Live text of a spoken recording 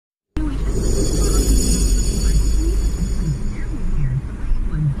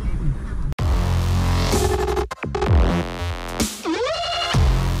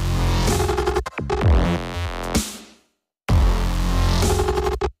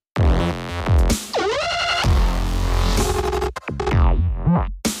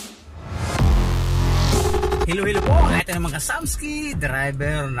natin ang mga Samski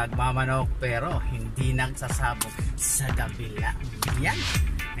driver nagmamanok pero hindi nagsasabog sa kabila. Yan.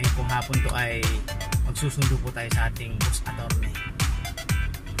 Ngayon pong hapon to ay magsusundo po tayo sa ating boss attorney.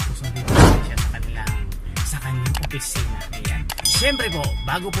 Susundo po tayo siya sa kanyang opisina. Ayan. Siyempre po,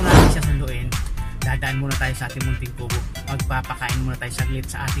 bago po natin siya sunduin, dadaan muna tayo sa ating munting kubo. Magpapakain muna tayo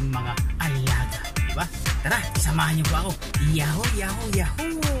saglit sa ating mga alaga. Diba? Tara, samahan niyo po ako. Yahoo, yahoo,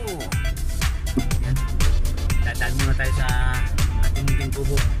 yahoo! Yan. Dadaan muna tayo sa ating munting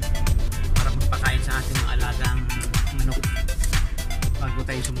kubo para magpakain sa ating mga alagang manok bago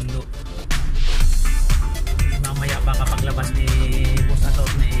tayo sumundo. Mamaya baka paglabas ni boss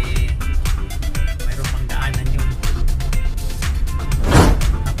attorney mayroon pang daanan yun.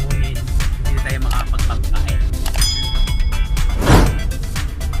 Hapunin, hindi tayo makapagpagkain.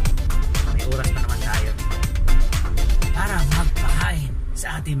 May oras pa naman tayo para magpakain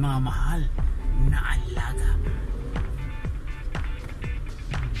sa ating mga mahal na alaga.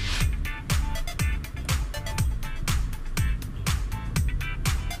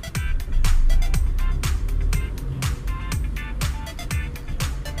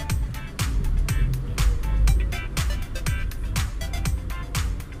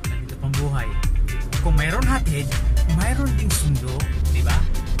 Buhay. Kung mayroon hatid, mayroon ding sundo, di ba?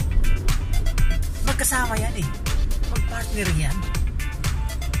 Magkasama yan eh. Magpartner yan.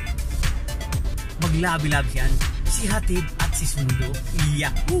 Maglabi-labi yan. Si hatid at si sundo.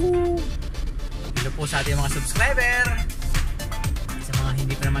 Yahoo! Hello po sa ating mga subscriber. Sa mga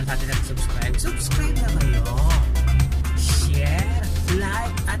hindi pa naman sa atin nag-subscribe, subscribe na kayo. Share,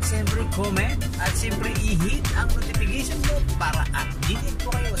 like, at siyempre comment. At siyempre i-hit ang notification mo para updated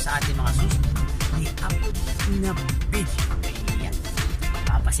po kayo sa ating mga susunod i-upload na video. Ayan.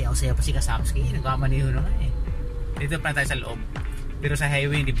 Papasayaw-sayaw pa si Kasamski. Nagkamaniho naman eh. Dito pa tayo sa loob. Pero sa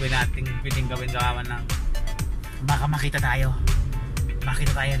highway hindi po natin pwedeng gawin gawaman ng baka makita tayo.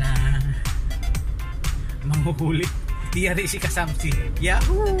 Makita tayo na manghuhuli. Tiyari si Kasamski.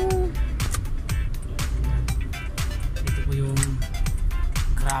 Yahoo! Ito po yung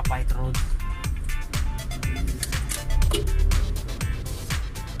Graphite Road.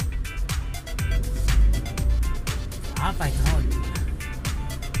 Graphite Road.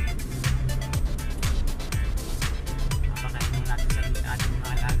 Mapakain mo natin sa ating mga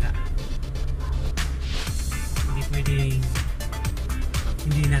alaga. Hindi pwedeng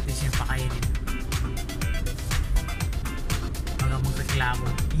hindi natin siya pakainin. Mga magreklamo.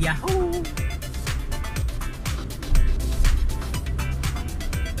 Yahoo!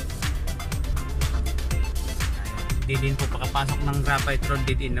 Hindi din po pakapasok ng Graphite Road,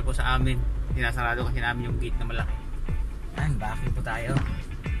 din na po sa amin. Sinasarado kasi namin yung gate na malaki. Yan, bakit po tayo?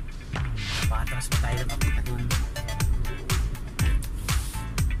 Pakatras po tayo na pakita dun.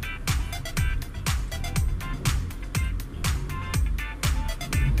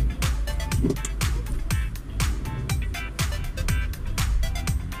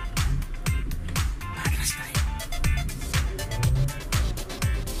 Pakatras tayo.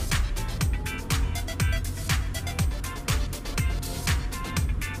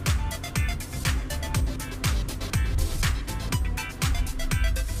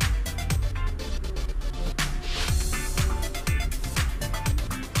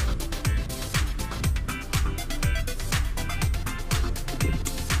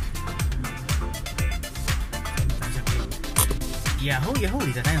 Yahoo, yahoo,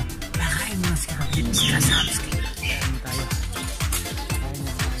 dito tayo. Pakain mo si Kasamski. Pakain mo tayo.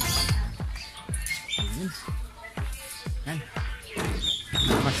 Yan.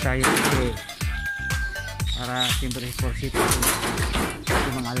 Mas tayo kasi para siyempre for shit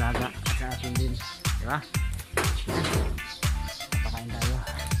yung mga alaga sa atin din. Diba? Pakain tayo.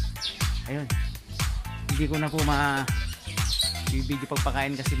 Ayun. Hindi ko na po bibidyo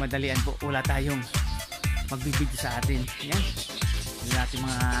pagpakain kasi madalian po. Wala tayong magbibidyo sa atin. Yan. Hindi natin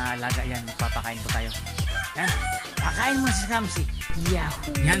mga alaga yan. Magpapakain po tayo. Yan. Pakain mo si Kamsi.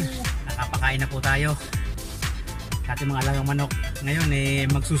 Yahoo! Yan. Nakapakain na po tayo sa ating mga alagang manok. Ngayon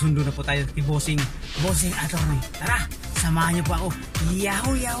magsusundo na po tayo kay Bossing Attorney. Tara! Samahan niyo po ako.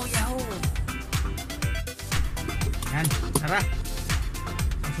 Yahoo! Yahoo! Yahoo! Yan. Tara!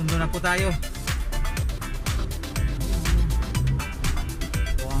 Susundo na po tayo.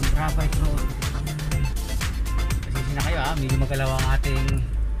 Ito ang Graphite Road. Na kayo medyo magalaw ang ating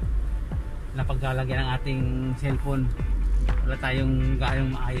napaglalagyan ng ating cellphone. Wala tayong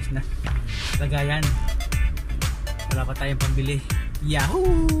gayong maayos na lagayan. Wala pa tayong pambili.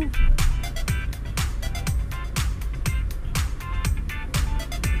 Yahoo!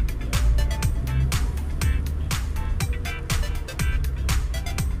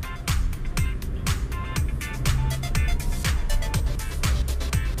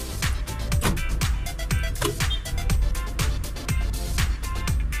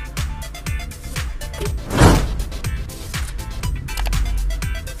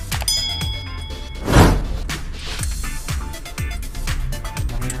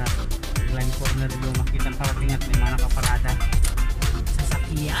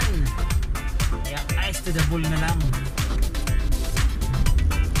 yan. Kaya ice to the bull na lang.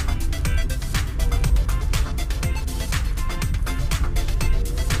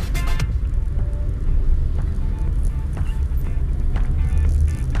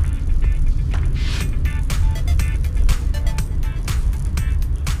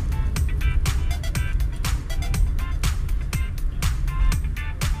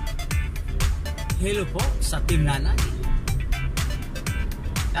 Hello po sa Team Nanay.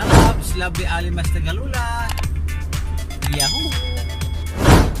 Lalabs, lovely Alimas Tagalula. Yahoo!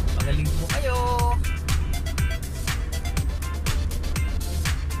 Magaling po kayo.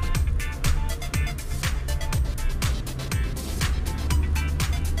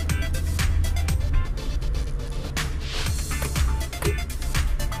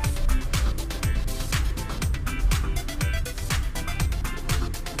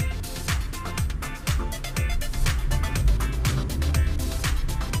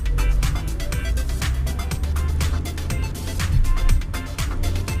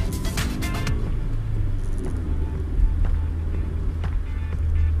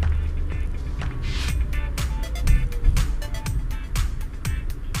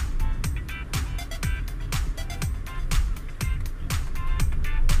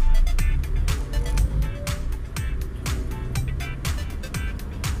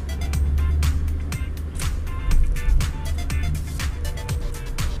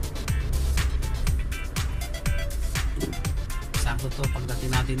 To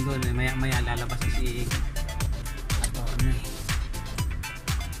pagdating natin doon maya maya lalabas na si attorney.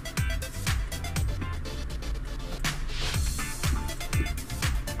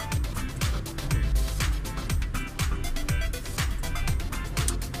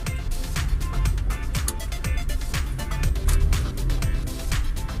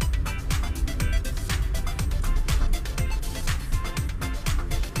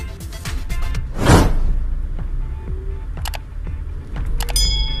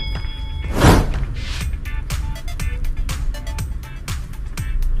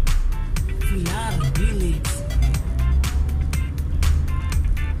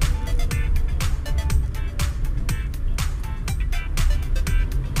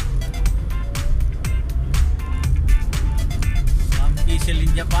 In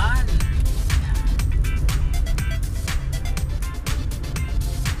Japan.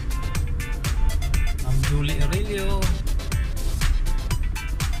 Ma'am Julie Aurelio.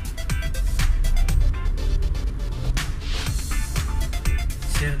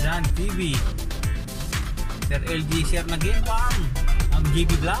 Sir Dan TV. Sir LG Sir na Game Farm. Ma'am GB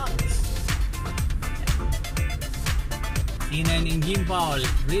Vlogs. Sinan in Game Paul.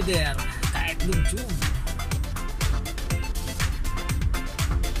 Reader. Kahit YouTube.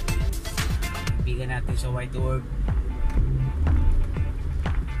 Natin sa White Orb.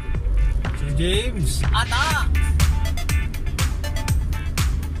 Sir James Atak.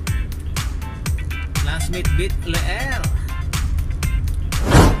 Classmate Bit Leer.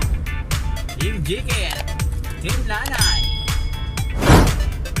 Team Jiket. Team Nanay.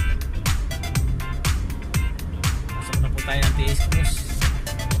 Pasok na po tayo ng TS Cruz.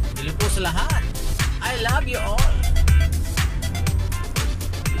 Hello po sa lahat. I love you all.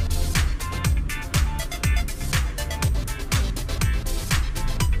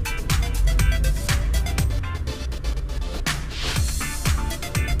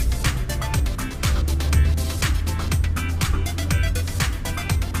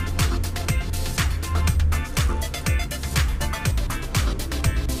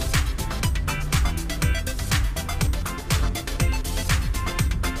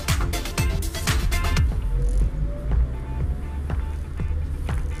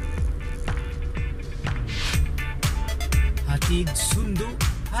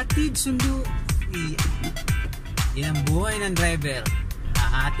 Hatid sundo. Yan ang buhay ng driver.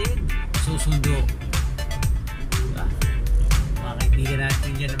 Hahatid, susundo. Diba? Mga kaibigan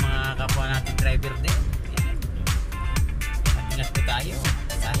natin dyan, mga kapwa natin driver din. Yan. Ingat po tayo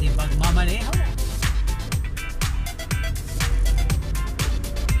sa ating pagmamaneho.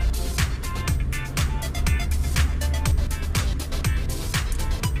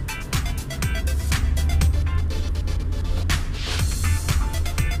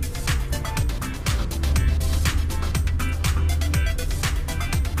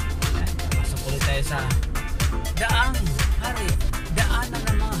 Sa daang hari, daanan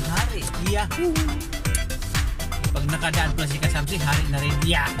ng mga hari. Yahoo! Pag nakadaan pala si Kasamsi, hari na rin.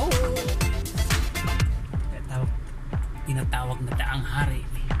 Yahoo! Tinatawag na daang hari.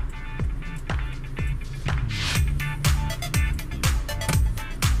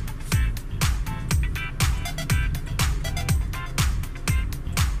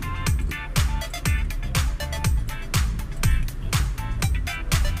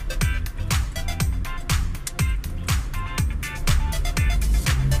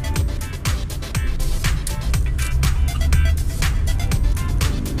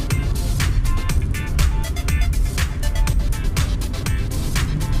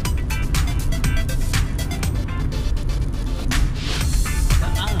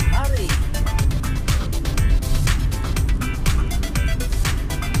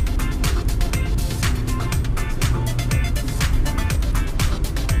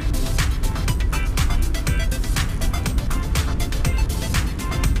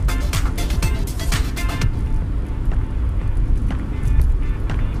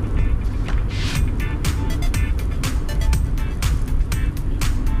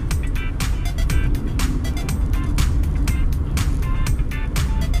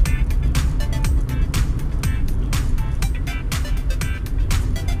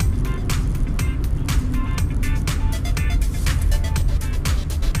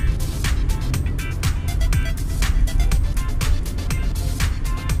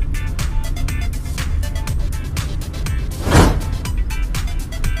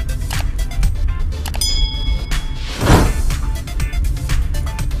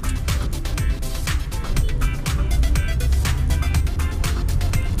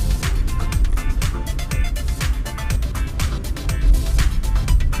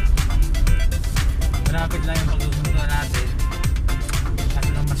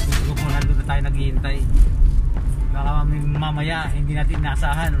 naghihintay. Baka mamaya hindi natin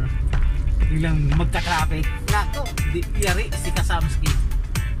inasahan, biglang magka-traffic. Nako, di yari si Kasamski.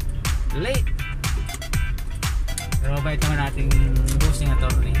 Late. Pero mabait naman nating bossing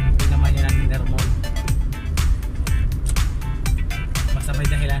attorney. Hindi naman yan ang nermon. Basta may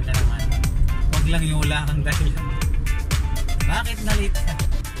dahilan ka naman. Huwag lang yung wala kang dahilan. Bakit na late ka?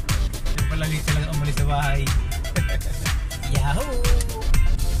 Yung pala late ka lang umalis sa bahay. Yahoo!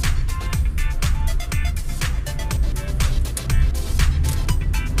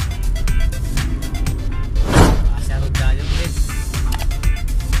 Masyarod tayo ulit.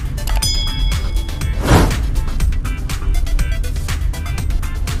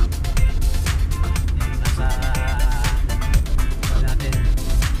 Yan, nasa natin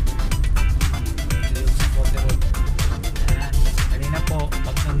yung support road. Yan. Kanina po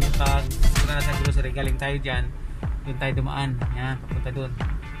pag punta na sa grocery, galing tayo dyan, doon tayo dumaan. Yan, papunta doon.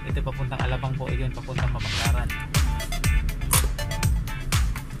 Ito papuntang Alabang po, yun papuntang Mabaklaran.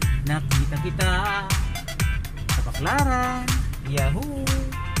 Nakita kita sa Baklaran. Yahoo!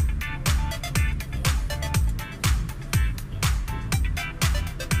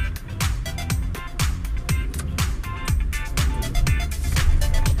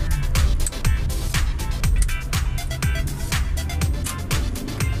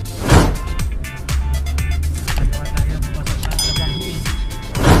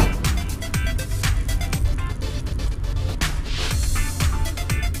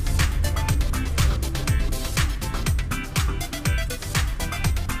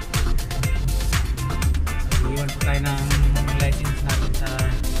 Tayo ng license natin sa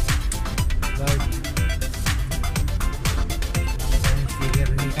guard. Sticker.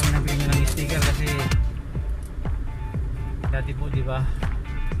 Hindi kami nabigyan ng sticker kasi dati po, di ba?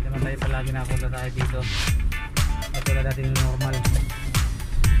 Hindi naman tayo palagi nakapunta tayo dito. Ito na dati yung normal.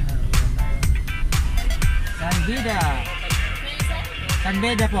 San Beda. San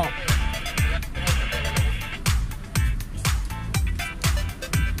Beda po.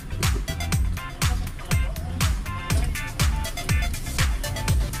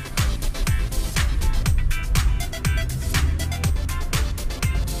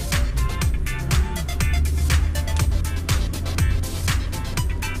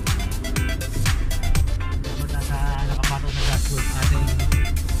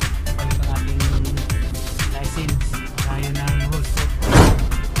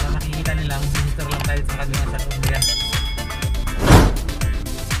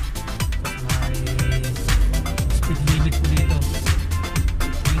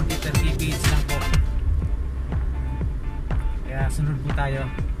 Sunod po tayo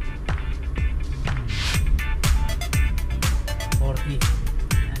 40.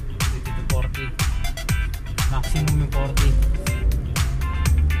 Yan, 30 to 40 maximum yung 40.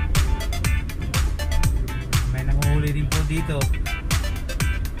 May nanguhuli din po dito.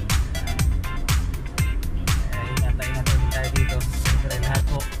 Ingat din tayo dito. Siyempre lahat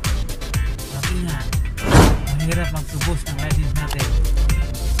po mag-ingat. Mahirap magtubos ng license natin,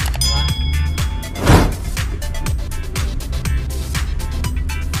 diba?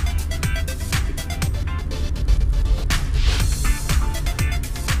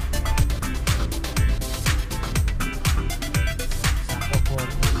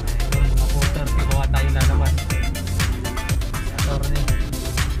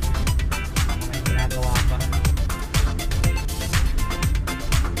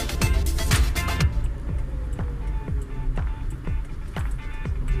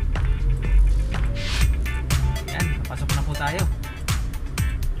 Tayo. So,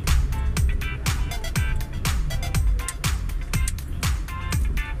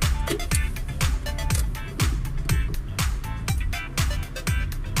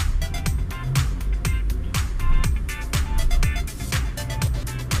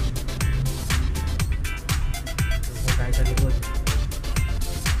 tayo sa likod.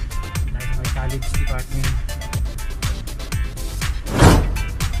 Tayo sa may college department.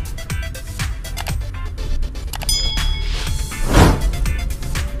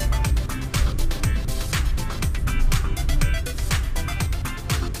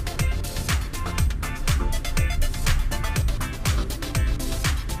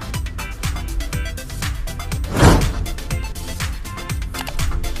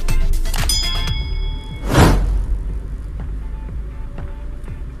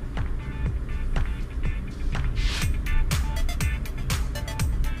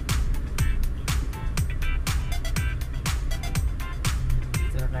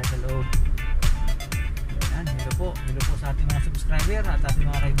 Hello po sa ating mga subscriber at ating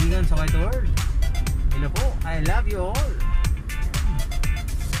mga kaibigan sa wide world. Hello po, I love you all.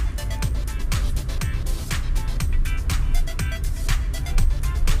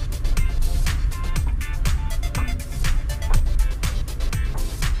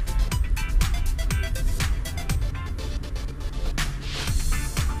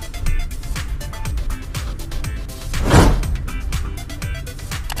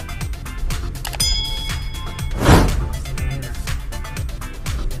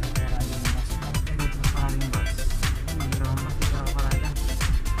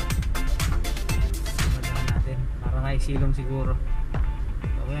 silong siguro.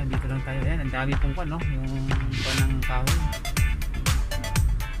 So yan, dito lang tayo. Yan, ang dami pong no, yung ng kahoy.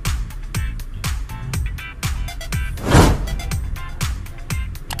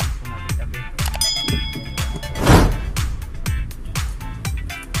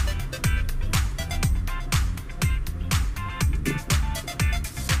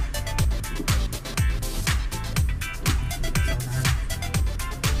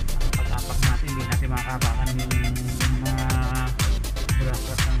 Makapakan yung mga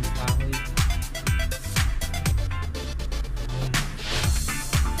burakas ng kahoy.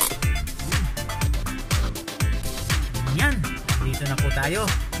 Yan, dito na po tayo.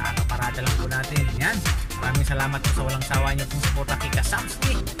 Kakaparada lang po natin. Yan, maraming salamat po sa walang sawa nyo pong suporta kay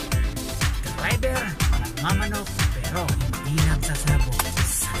Kasamski. Driver, nagmamanok pero hindi nagsasabog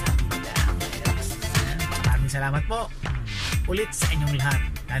sa kabila. Maraming salamat po ulit sa inyong lahat,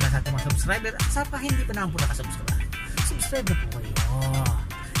 lalo sa ating mga subscriber at sa hindi pa naman po nakasubscribe. Subscribe na po kayo,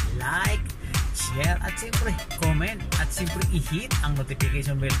 like, share at siyempre comment at siyempre i-hit ang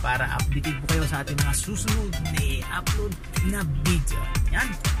notification bell para updated po kayo sa ating mga susunod na i-upload na video.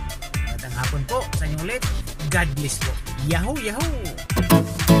 Yan, magandang hapon po sa inyo ulit. God bless po. Yahoo! Yahoo!